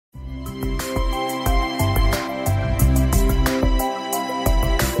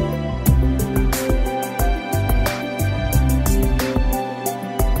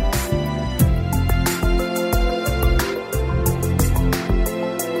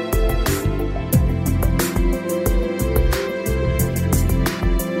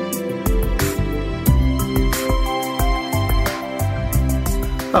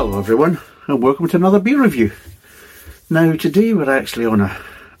Hello everyone, and welcome to another beer review. Now today we're actually on a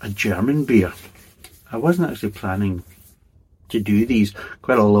German beer. I wasn't actually planning to do these.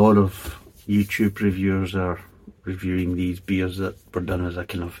 Quite a lot of YouTube reviewers are reviewing these beers that were done as a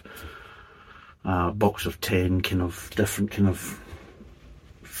kind of box of 10 kind of different kind of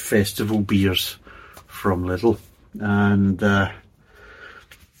festival beers from Lidl, and a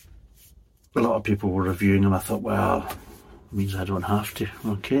lot of people were reviewing them. I thought, well, it means I don't have to,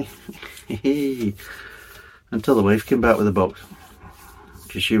 okay. Until the wife came back with the box,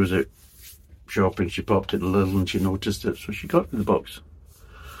 because she was out shopping. She popped it in Lidl and she noticed it, so she got the box.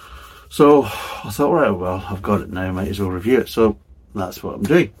 So I thought, right, well, I've got it now, I might as well review it. So that's what I'm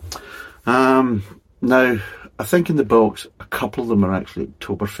doing. Now, I think in the box, a couple of them are actually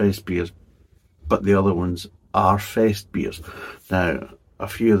Oktoberfest beers, but the other ones are Fest beers. Now, a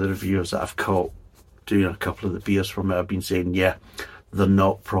few of the reviewers that I've caught doing a couple of the beers from it have been saying, yeah, they're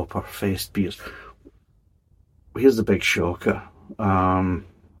not proper Fest beers. Here's the big shocker.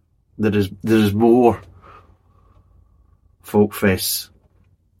 There is more folk fests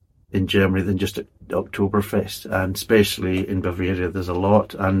in Germany than just Oktoberfest, and especially in Bavaria there's a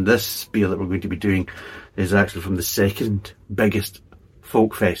lot, and this beer that we're going to be doing is actually from the second biggest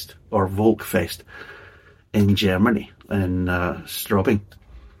folk fest or Volkfest in Germany, in Straubing,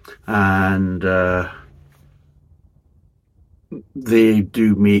 and they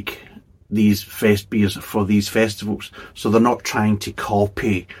do make these fest beers for these festivals, so they're not trying to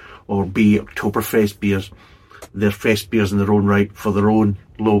copy or be Oktoberfest beers. They're fest beers in their own right for their own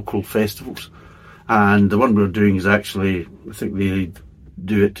local festivals. And the one we're doing is actually, I think they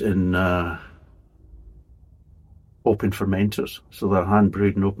do it in open fermenters. So they're hand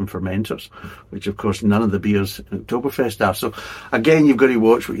brewed in open fermenters, which of course none of the beers in Oktoberfest are. So again, you've got to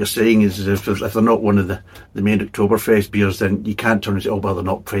watch what you're saying. Is if they're not one of the main Oktoberfest beers, then you can't turn and say, oh well, they're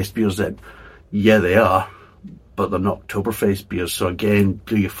not fest beers then. Yeah, they are, but they're not Oktoberfest beers. So again,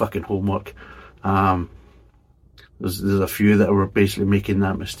 do your fucking homework. There's a few that were basically making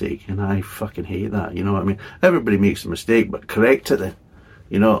that mistake, and I fucking hate that, you know what I mean? Everybody makes a mistake, but correct it then,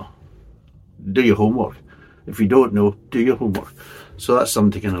 you know? Do your homework. If you don't know, do your homework. So that's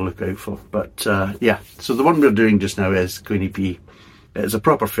something to kind of look out for. But yeah, so the one we're doing just now is going to be, it's a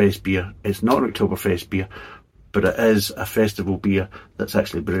proper fest beer. It's not an Oktoberfest beer, but it is a festival beer that's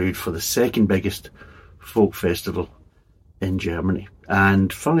actually brewed for the second biggest folk festival in Germany.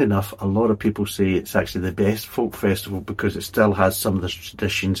 And funnily enough, a lot of people say it's actually the best folk festival because it still has some of the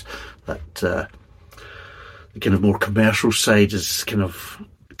traditions that the kind of more commercial side is kind of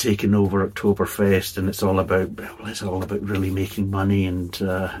taken over Oktoberfest, and it's all about really making money and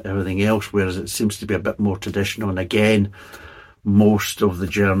everything else, whereas it seems to be a bit more traditional. And again, most of the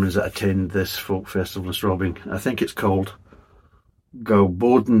Germans that attend this folk festival in Straubing, I think it's called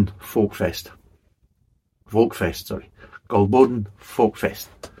Gauboden Volkfest, Gauboden Volkfest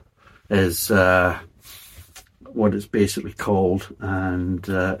is what it's basically called, and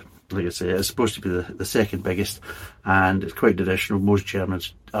like I say, it's supposed to be the second biggest, and it's quite traditional. Most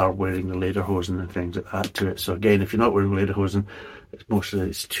Germans are wearing the lederhosen and things like that to it. So again, if you're not wearing lederhosen, it's mostly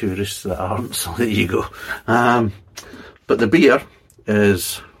it's tourists that aren't, so there you go. But the beer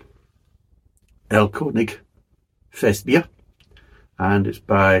is Erlkönig Festbier, and it's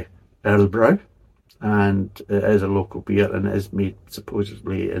by Bräu. And it is a local beer, and it is made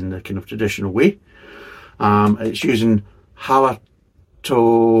supposedly in the kind of traditional way. It's using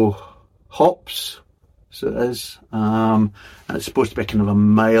Hallertau hops, so it is, and it's supposed to be kind of a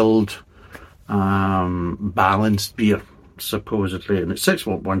mild, balanced beer, supposedly, and it's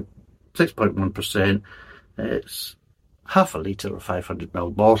 6.1%. It's half a litre or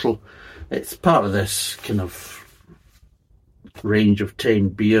 500ml bottle. It's part of this kind of range of 10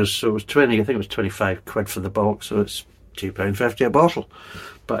 beers, so it was 20, I think it was 25 quid for the box, so it's £2.50 a bottle,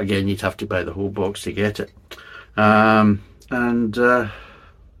 but again, you'd have to buy the whole box to get it. And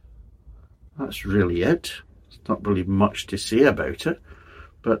that's really it. There's not really much to say about it,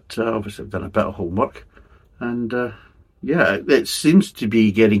 but obviously I've done a bit of homework, and yeah, it seems to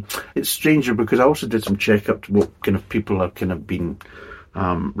be getting, it's stranger because I also did some check up to what kind of people have kind of been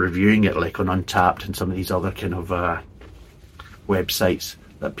reviewing it, like on Untapped and some of these other kind of websites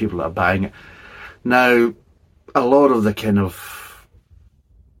that people are buying it. Now, a lot of the kind of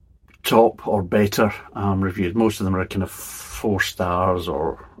top or better reviews, most of them are kind of 4 stars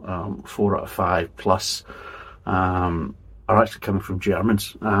or 4 out of 5 plus, are actually coming from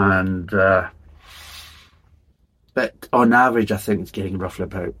Germans, and but on average I think it's getting roughly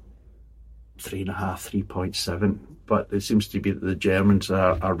about 3.5, 3.7, but it seems to be that the Germans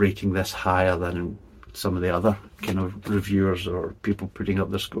are rating this higher than some of the other kind of reviewers or people putting up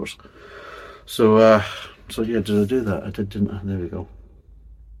their scores. So yeah, did I do that? I did, didn't I? There we go.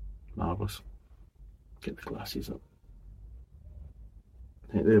 Marvellous. Get the glasses up.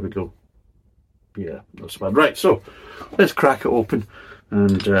 Yeah, there we go. Yeah, that's bad. Right, so let's crack it open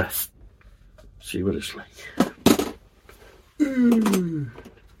and see what it's like. Mm.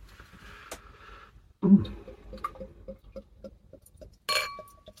 Mm.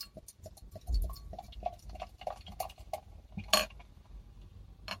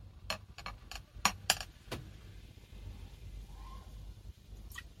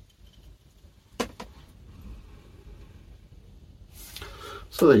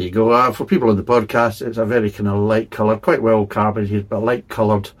 So there you go. For people on the podcast, it's a very kind of light coloured, quite well carbonated, but light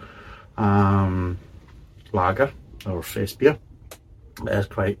coloured lager or Festbier. It's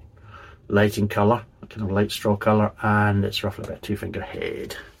quite light in colour, kind of light straw colour, and it's roughly about 2 finger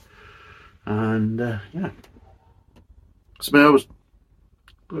head. And yeah, it smells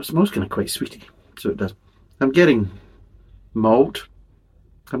kind of quite sweety, so it does. I'm getting malt.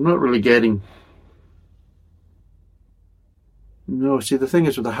 I'm not really getting. No, see, the thing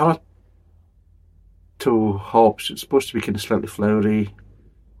is with the Hallertau hops, it's supposed to be kind of slightly flowery,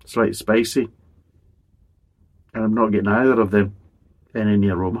 slightly spicy, and I'm not getting either of them in any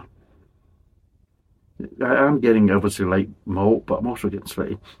aroma. I'm getting obviously light malt, but I'm also getting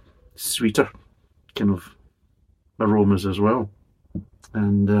slightly sweeter kind of aromas as well.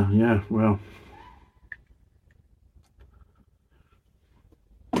 And yeah, well,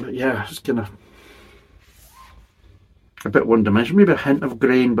 but yeah, it's kind of a bit one-dimensional, maybe a hint of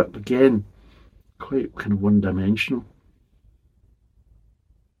grain, but again, quite kind of one-dimensional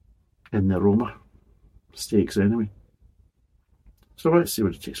in the aroma. Steaks anyway. So let's see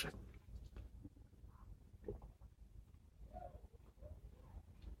what it tastes like.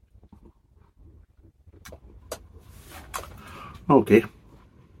 Okay.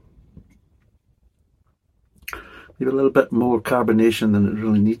 Maybe a little bit more carbonation than it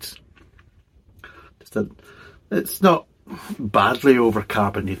really needs. It's not badly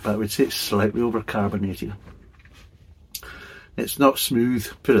over-carbonated, but I would say it's slightly over-carbonated. It's not smooth,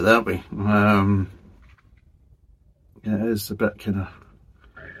 put it that way. It is a bit kind of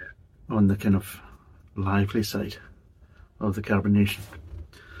on the kind of lively side of the carbonation.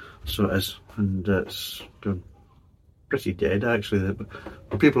 So it is, and it's gone pretty dead actually.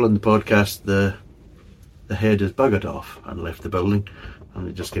 For people on the podcast, the head is buggered off and left the building, and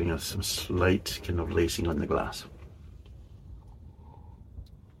they're just getting some slight kind of lacing on the glass.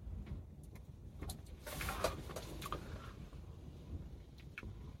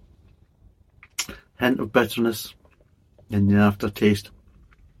 Hint of bitterness in the aftertaste,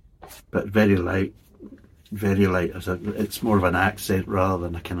 but very light. It's more of an accent rather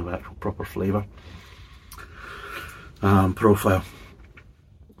than a kind of actual proper flavour profile.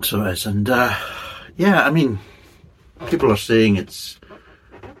 So it is, and yeah, I mean, people are saying it's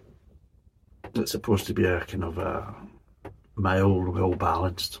supposed to be a kind of a mild, well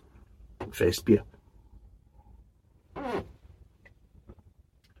balanced Festbier.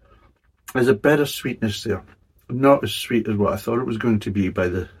 There's a bit of sweetness there, not as sweet as what I thought it was going to be by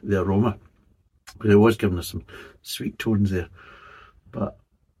the aroma, but it was giving us some sweet tones there. But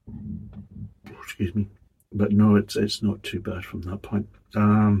excuse me, but no, it's not too bad from that point.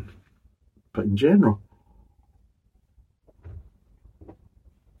 But in general,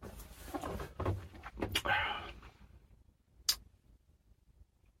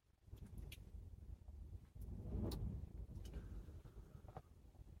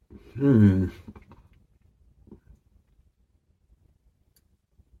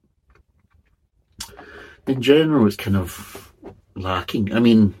 in general, it's kind of lacking. I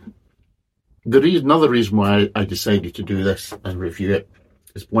mean, another reason why I decided to do this and review it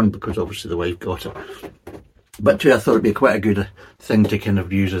is, one, because obviously the wife got it, but two, I thought it'd be quite a good thing to kind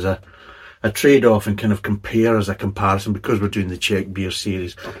of use as a trade-off and kind of compare as a comparison, because we're doing the Czech beer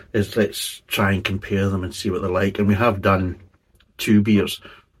series, is let's try and compare them and see what they're like. And we have done two beers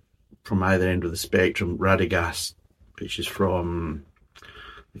from either end of the spectrum. Radagast, which is from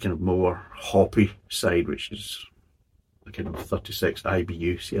the kind of more hoppy side, which is the kind of 36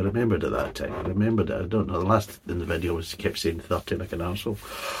 IBU. See, I remembered at that time. I don't know, the last in the video was kept saying 30 like an arsehole.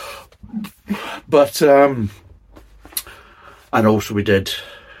 But and also we did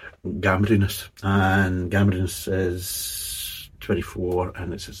Gambrinus, and Gambrinus is 24,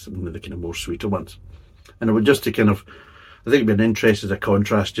 and it's one of the kind of more sweeter ones. And it would just to kind of, I think it'd be an interest as a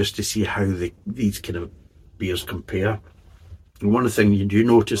contrast just to see how these kind of beers compare. And one of the things you do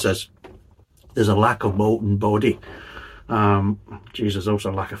notice is there's a lack of malt and body Jesus,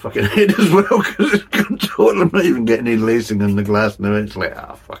 also lack of fucking head as well, because it's control. I'm not even getting any lacing in the glass now. It's like,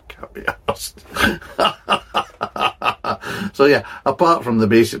 fuck, can't be arsed. So yeah, apart from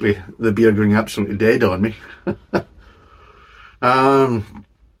basically the beer going absolutely dead on me,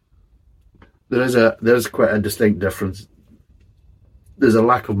 there's quite a distinct difference. There's a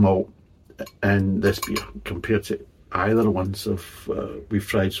lack of malt in this beer compared to either ones we've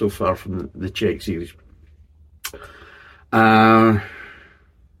tried so far from the Czech series. And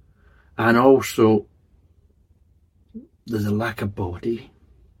also there's a lack of body.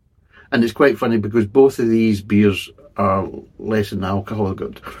 And it's quite funny because both of these beers are less in alcohol.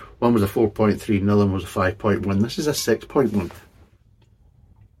 One was a 4.3, another one was a 5.1. This is a 6.1.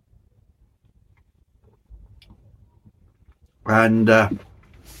 And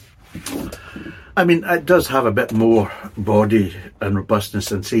I mean, it does have a bit more body and robustness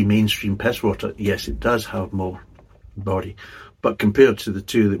than, say, mainstream piss water. Yes, it does have more body, but compared to the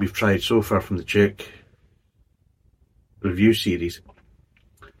two that we've tried so far from the Czech review series,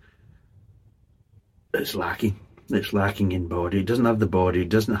 it's lacking. It's lacking in body. It doesn't have the body. It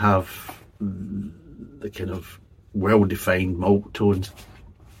doesn't have the kind of well-defined malt tones.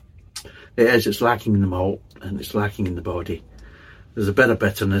 It's lacking in the malt and it's lacking in the body. There's a bit of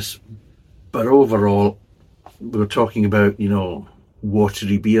bitterness, but overall, we're talking about, you know,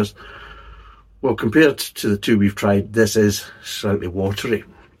 watery beers. Well, compared to the two we've tried, this is slightly watery.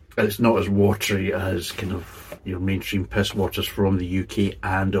 And it's not as watery as kind of your mainstream piss waters from the UK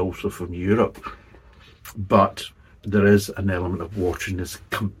and also from Europe. But there is an element of wateriness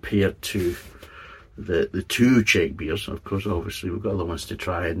compared to the two Czech beers. Of course, obviously, we've got other ones to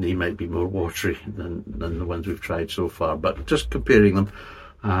try, and they might be more watery than the ones we've tried so far. But just comparing them,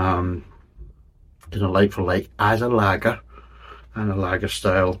 in a like for like, as a lager and a lager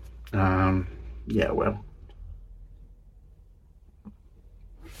style, yeah, well,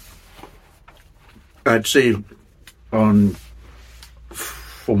 I'd say from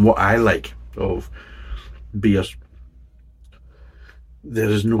what I like of beers, there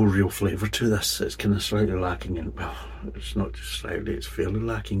is no real flavour to this. It's kind of slightly lacking in, well, it's not just slightly, it's fairly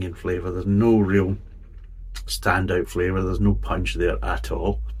lacking in flavour. There's no real standout flavour. There's no punch there at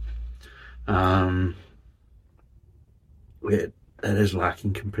all. It is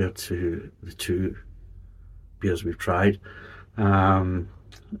lacking compared to the two beers we've tried in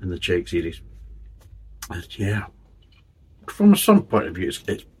the Czech series. And yeah, from some point of view,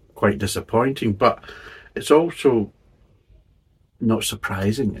 it's quite disappointing, but it's also not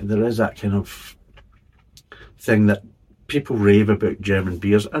surprising. There is that kind of thing that people rave about German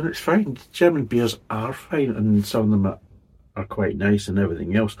beers, and it's fine. German beers are fine, and some of them are quite nice and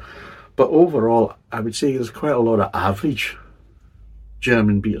everything else. But overall, I would say there's quite a lot of average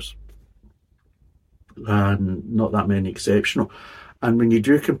German beers, and not that many exceptional. And when you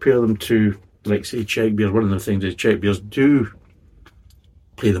do compare them to, like, say, Czech beers, one of the things is Czech beers do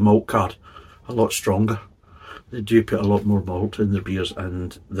play the malt card a lot stronger. They do put a lot more malt in their beers,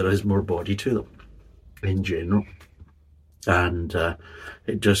 and there is more body to them in general. And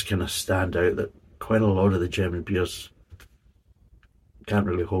it does kind of stand out that quite a lot of the German beers can't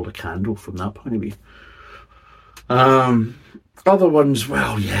really hold a candle from that point of view. Other ones,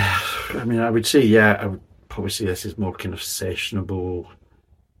 well, yeah, I mean, I would say, yeah, I would probably say this is more kind of sessionable.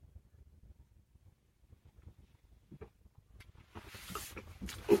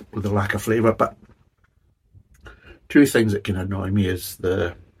 With a lack of flavour, but two things that can annoy me is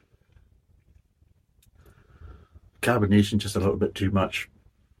the carbonation, just a little bit too much,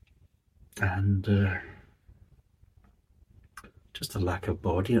 and just a lack of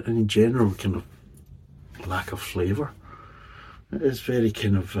body, and in general kind of lack of flavour. It is very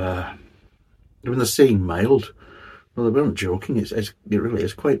kind of, when they're saying mild, well, they weren't joking, it really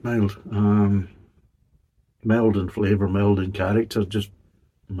is quite mild. Mild in flavour, mild in character, just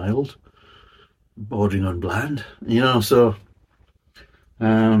mild, bordering on bland, you know, so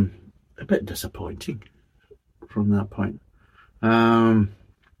a bit disappointing from that point.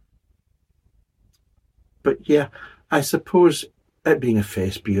 But yeah, I suppose it being a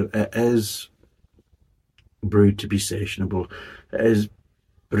fest beer, it is brewed to be sessionable. It is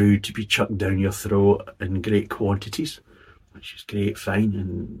brewed to be chucked down your throat in great quantities, which is great, fine,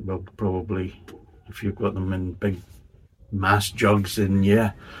 and will probably, if you've got them in big mass jugs, and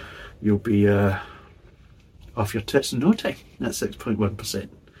yeah, you'll be off your tits in no time at 6.1%,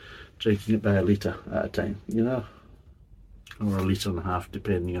 drinking it by a litre at a time, you know, or a litre and a half,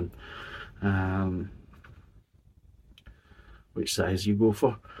 depending on which size you go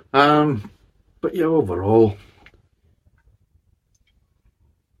for. But yeah, overall,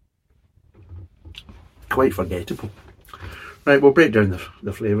 quite forgettable. Right, we'll break down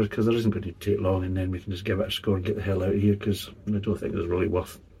the flavours because there isn't going to take long, and then we can just give it a score and get the hell out of here because I don't think it's really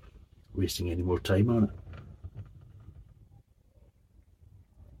worth wasting any more time on it.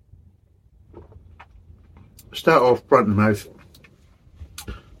 Start off front of the mouth.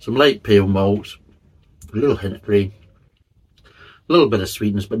 Some light pale malts, a little hint of grain, a little bit of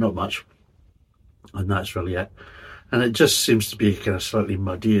sweetness, but not much. And that's really it. And it just seems to be kind of slightly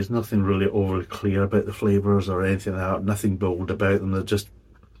muddy. There's nothing really overly clear about the flavours or anything like that. Nothing bold about them. They're just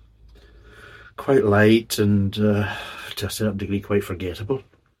quite light and to a certain degree quite forgettable.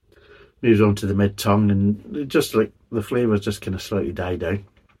 Moves on to the mid-tongue and just like the flavours just kind of slightly die down.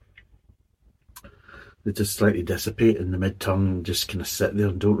 They just slightly dissipate in the mid-tongue and just kind of sit there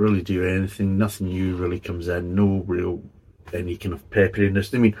and don't really do anything. Nothing new really comes in. No real any kind of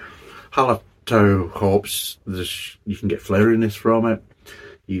pepperiness. I mean, Hallertau hops, you can get floweriness from it.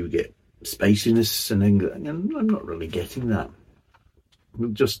 You get spiciness and I'm not really getting that.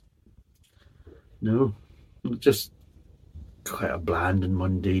 Just quite a bland and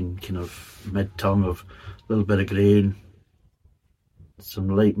mundane kind of mid-tongue of a little bit of grain,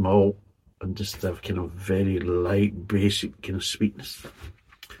 some light malt, and just a kind of very light, basic kind of sweetness,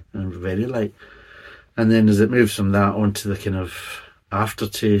 and very light. And then as it moves from that onto the kind of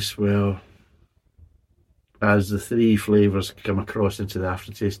aftertaste, well, as the three flavours come across into the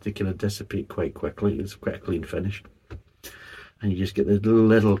aftertaste, they kind of dissipate quite quickly. It's quite a clean finish. And you just get the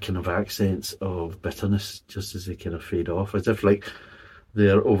little kind of accents of bitterness just as they kind of fade off, as if like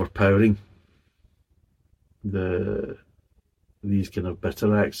they're overpowering these kind of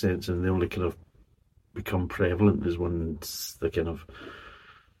bitter accents, and they only kind of become prevalent as once the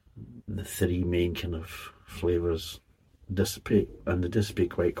three main kind of flavours dissipate, and they dissipate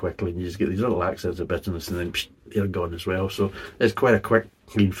quite quickly, and you just get these little accents of bitterness, and then they're gone as well. So it's quite a quick,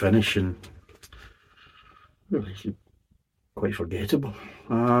 clean finish, and really quite forgettable.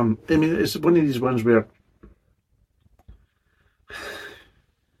 I mean, it's one of these ones where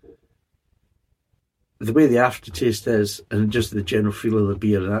the way the aftertaste is, and just the general feel of the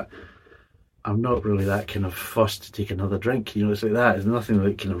beer, that I'm not really that kind of fussed to take another drink. You know, it's like that. There's nothing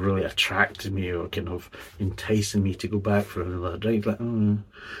that kind of really attracting me or kind of enticing me to go back for another drink. Like,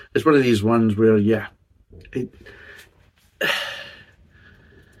 it's one of these ones where, yeah,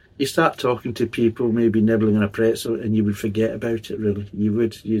 you start talking to people, maybe nibbling on a pretzel, and you would forget about it, really. You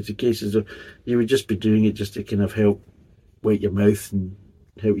would. It's the cases of you would just be doing it just to kind of help wet your mouth and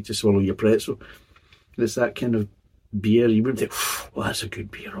help you to swallow your pretzel. It's that kind of beer. You wouldn't think, well, that's a good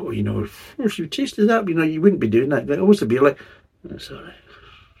beer. Oh, you know, if you tasted that, you know, you wouldn't be doing that. Like, oh, what's a beer like? That's all right.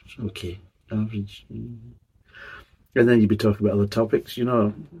 It's okay. Average. And then you'd be talking about other topics. You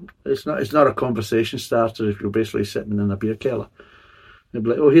know, it's not a conversation starter if you're basically sitting in a beer cellar. They'd be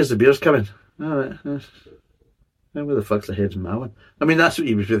like, oh, here's the beers coming. All right. Where the fuck's the head's in my one? I mean, that's what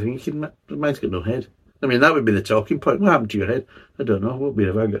you would be thinking. Mine's got no head. I mean, that would be the talking point. What happened to your head? I don't know. What beer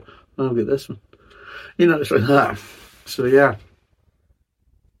have I got? Oh, I've got this one. You know, it's like that. So, yeah.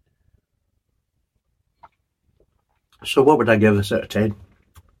 So, what would I give this out of 10?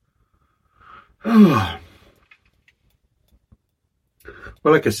 Well,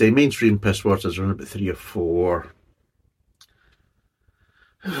 like I say, mainstream piss waters are about 3 or 4.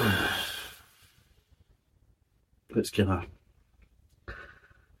 It's kind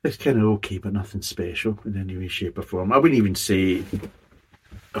of okay, but nothing special in any way, shape or form. I wouldn't even say,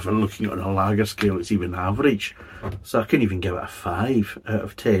 if I'm looking at it on a lager scale, it's even average. So I couldn't even give it a 5 out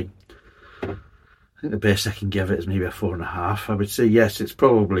of 10. I think the best I can give it is maybe a 4.5. I would say, yes, it's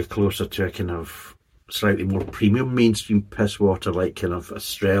probably closer to a kind of slightly more premium mainstream piss water, like kind of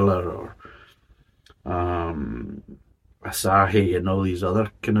Estrella or Asahi and all these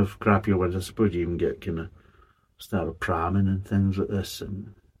other kind of crappier ones. I suppose you even get kind of Staropramen and things like this,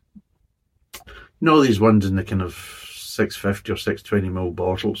 and you know, these ones in the kind of 650 or 620ml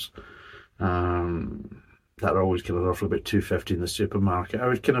bottles that are always kind of roughly about $2.50 in the supermarket. I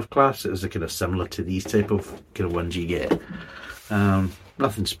would kind of class it as a kind of similar to these type of kind of ones you get.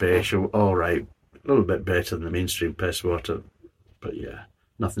 Nothing special, all right, a little bit better than the mainstream piss water, but yeah,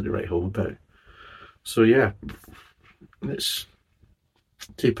 nothing to write home about. So yeah, it's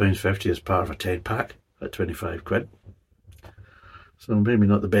 £2.50 as part of a 10 pack at 25 quid. So maybe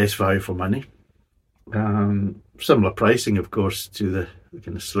not the best value for money. Similar pricing, of course, to the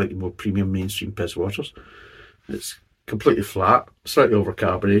kind of slightly more premium mainstream piss waters. It's completely flat, slightly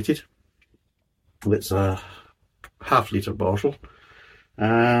overcarbonated. It's a half-litre bottle.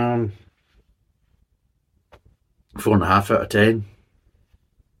 4.5 out of 10.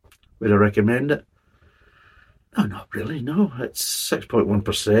 Would I recommend it? No, not really, no. It's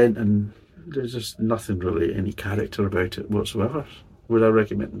 6.1%, and There's just nothing really, any character about it whatsoever. Would I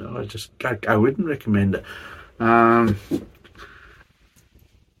recommend it? No, I wouldn't recommend it. And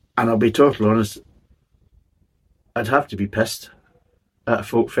I'll be totally honest, I'd have to be pissed at a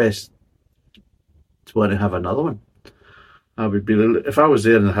folk fest to want to have another one. I would be, if I was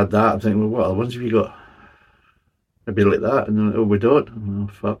there and I had that, I'm thinking, well, what other ones have you got? I'd be like that, and then, oh, we don't. Oh,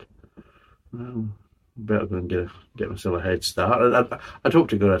 fuck. Well, better go and get myself a head start. I'd hope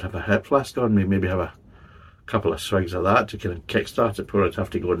to go and have a hip flask on me, maybe have a couple of swigs of that to kind of kickstart it before I'd have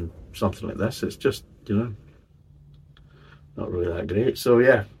to go on something like this. It's just, not really that great. So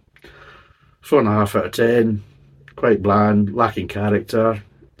yeah, 4.5 out of 10. Quite bland, lacking character,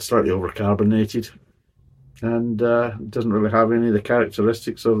 slightly overcarbonated, and doesn't really have any of the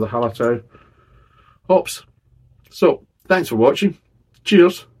characteristics of the Hallertau hops. So, thanks for watching.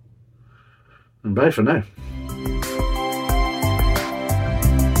 Cheers, and bye for now.